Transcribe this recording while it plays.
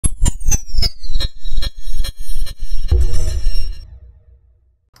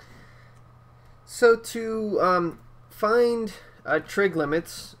So to find trig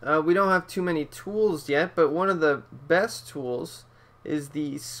limits, we don't have too many tools yet, but one of the best tools is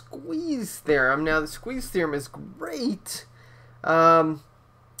the squeeze theorem. Now the squeeze theorem is great, and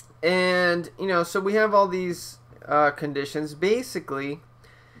so we have all these conditions. Basically,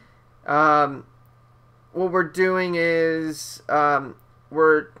 what we're doing is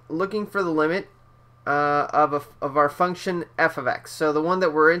we're looking for the limit of our function f of x. So the one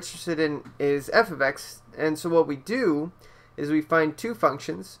that we're interested in is f of x, and so what we do is we find two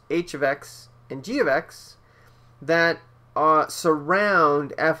functions, h of x and g of x, that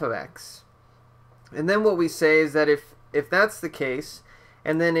surround f of x. And then what we say is that if that's the case,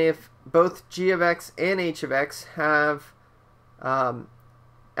 and then if both g of x and h of x have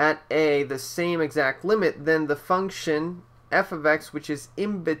at a the same exact limit, then the function f of x, which is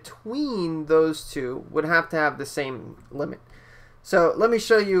in between those two, would have to have the same limit. So let me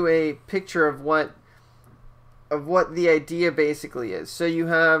show you a picture of what the idea basically is. So you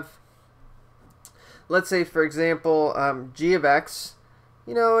have, let's say for example, g of x,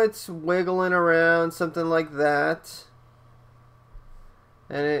 it's wiggling around, something like that,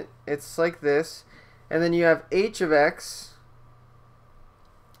 and it's like this, and then you have h of x,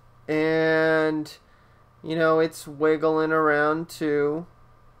 and it's wiggling around too.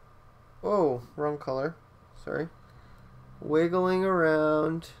 Oh, wrong color. Sorry. Wiggling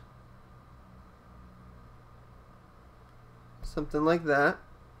around. Something like that.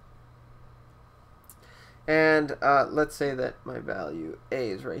 And let's say that my value a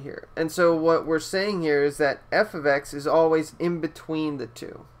is right here. And so what we're saying here is that f of x is always in between the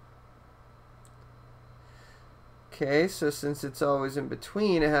two. Okay, so since it's always in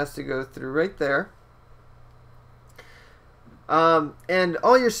between, it has to go through right there. And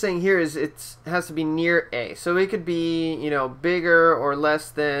all you're saying here is it has to be near a. So it could be, bigger or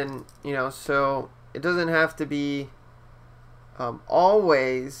less than, so it doesn't have to be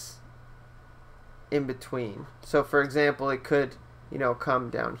always in between. So for example, it could, come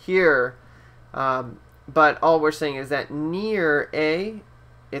down here. But all we're saying is that near a,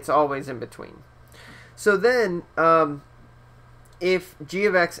 it's always in between. So then, if g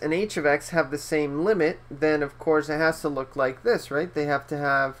of x and h of x have the same limit, then of course it has to look like this, right? They have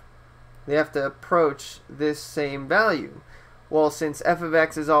to approach this same value. Well, since f of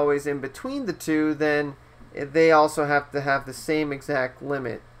x is always in between the two, then they also have to have the same exact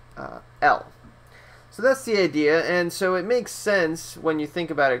limit, L. So that's the idea, and so it makes sense when you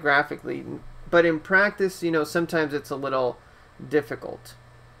think about it graphically, but in practice, sometimes it's a little difficult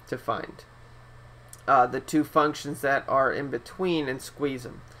to find the two functions that are in between and squeeze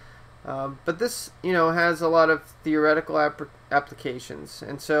them. But this, has a lot of theoretical applications,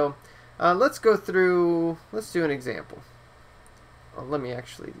 and so let's go through, let's do an example. Let me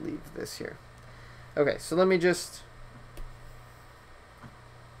actually leave this here. Okay, so let me just,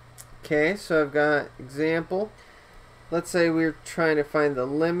 okay, so I've got example. Let's say we're trying to find the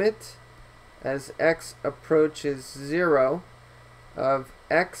limit as x approaches 0 of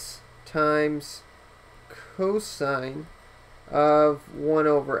x times cosine of 1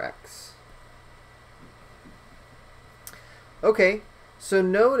 over x. Okay, so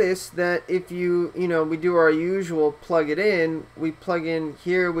notice that if we do our usual plug it in, we plug in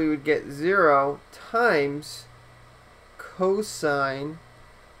here, we would get 0 times cosine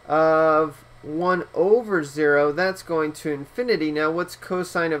of 1 over 0. That's going to infinity. Now what's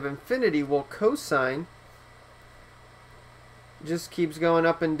cosine of infinity? Well, cosine just keeps going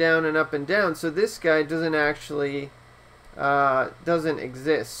up and down and up and down. So this guy doesn't actually doesn't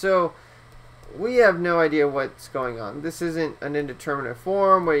exist. So we have no idea what's going on. This isn't an indeterminate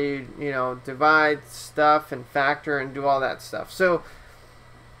form where you divide stuff and factor and do all that stuff. So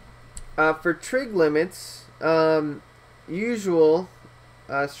for trig limits, usual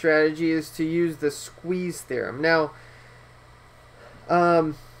strategy is to use the squeeze theorem. Now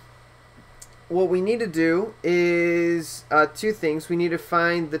what we need to do is two things. We need to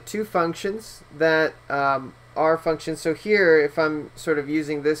find the two functions that are functions. So here, if I'm sort of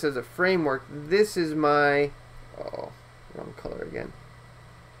using this as a framework, this is my, oh, wrong color again.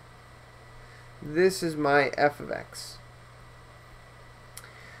 This is my f of x.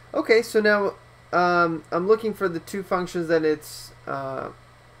 Okay, so now I'm looking for the two functions that it's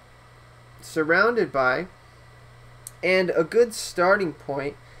surrounded by, and a good starting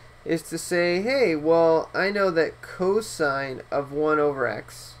point is to say, hey, well, I know that cosine of 1 over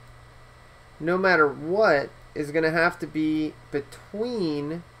x, no matter what, is going to have to be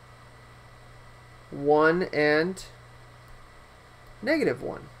between 1 and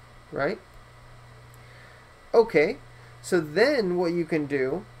 -1, right? Okay, so then what you can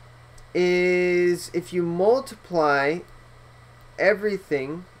do is if you multiply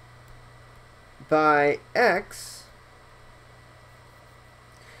everything by x,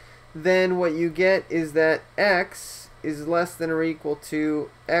 then what you get is that x is less than or equal to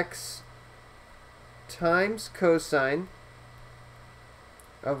x times cosine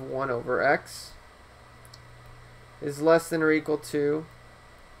of 1 over x is less than or equal to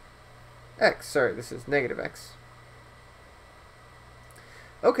x. Sorry, this is negative x.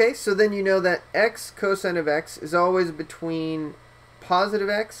 Okay, so then you know that x cosine of x is always between positive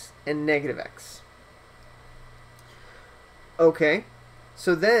x and negative x. Okay,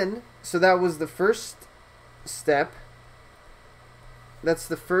 so that was the first step. That's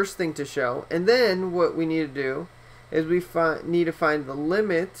the first thing to show. And then what we need to do is we need to find the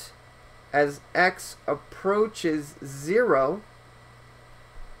limit as x approaches 0.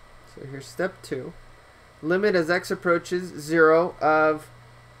 So here's step 2. Limit as x approaches 0 of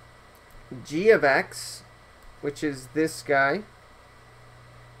g of x, which is this guy,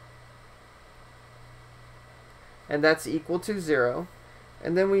 and that's equal to 0.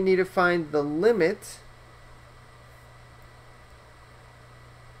 And then we need to find the limit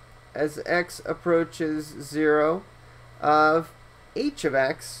as x approaches 0 of h of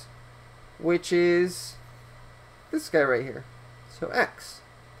x, which is this guy right here, so x.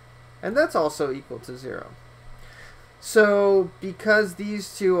 And that's also equal to 0. So because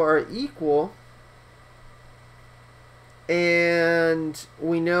these two are equal, and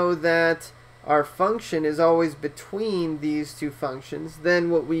we know that our function is always between these two functions, then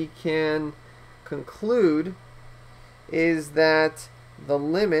what we can conclude is that the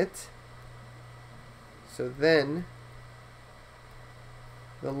limit, so then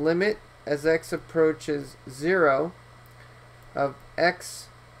the limit as x approaches 0 of x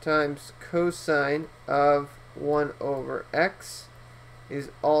times cosine of 1 over x is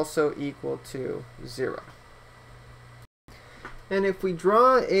also equal to 0. And if we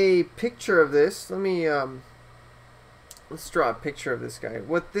draw a picture of this, let's draw a picture of this guy.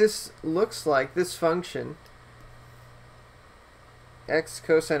 What this looks like, this function, x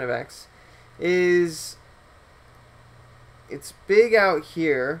cosine of x, is it's big out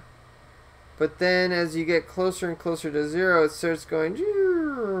here, but then as you get closer and closer to 0, it starts going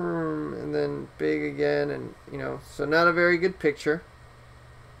and then big again, and so not a very good picture.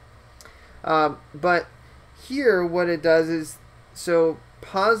 But here what it does is, so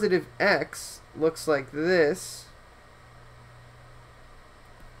positive x looks like this,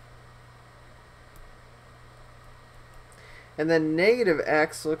 and then negative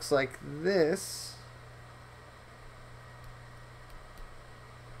x looks like this.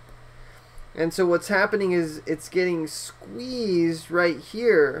 And so what's happening is it's getting squeezed right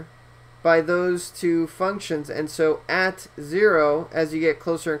here by those two functions. And so at 0, as you get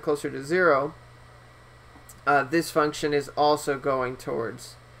closer and closer to 0, this function is also going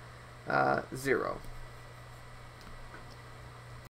towards 0.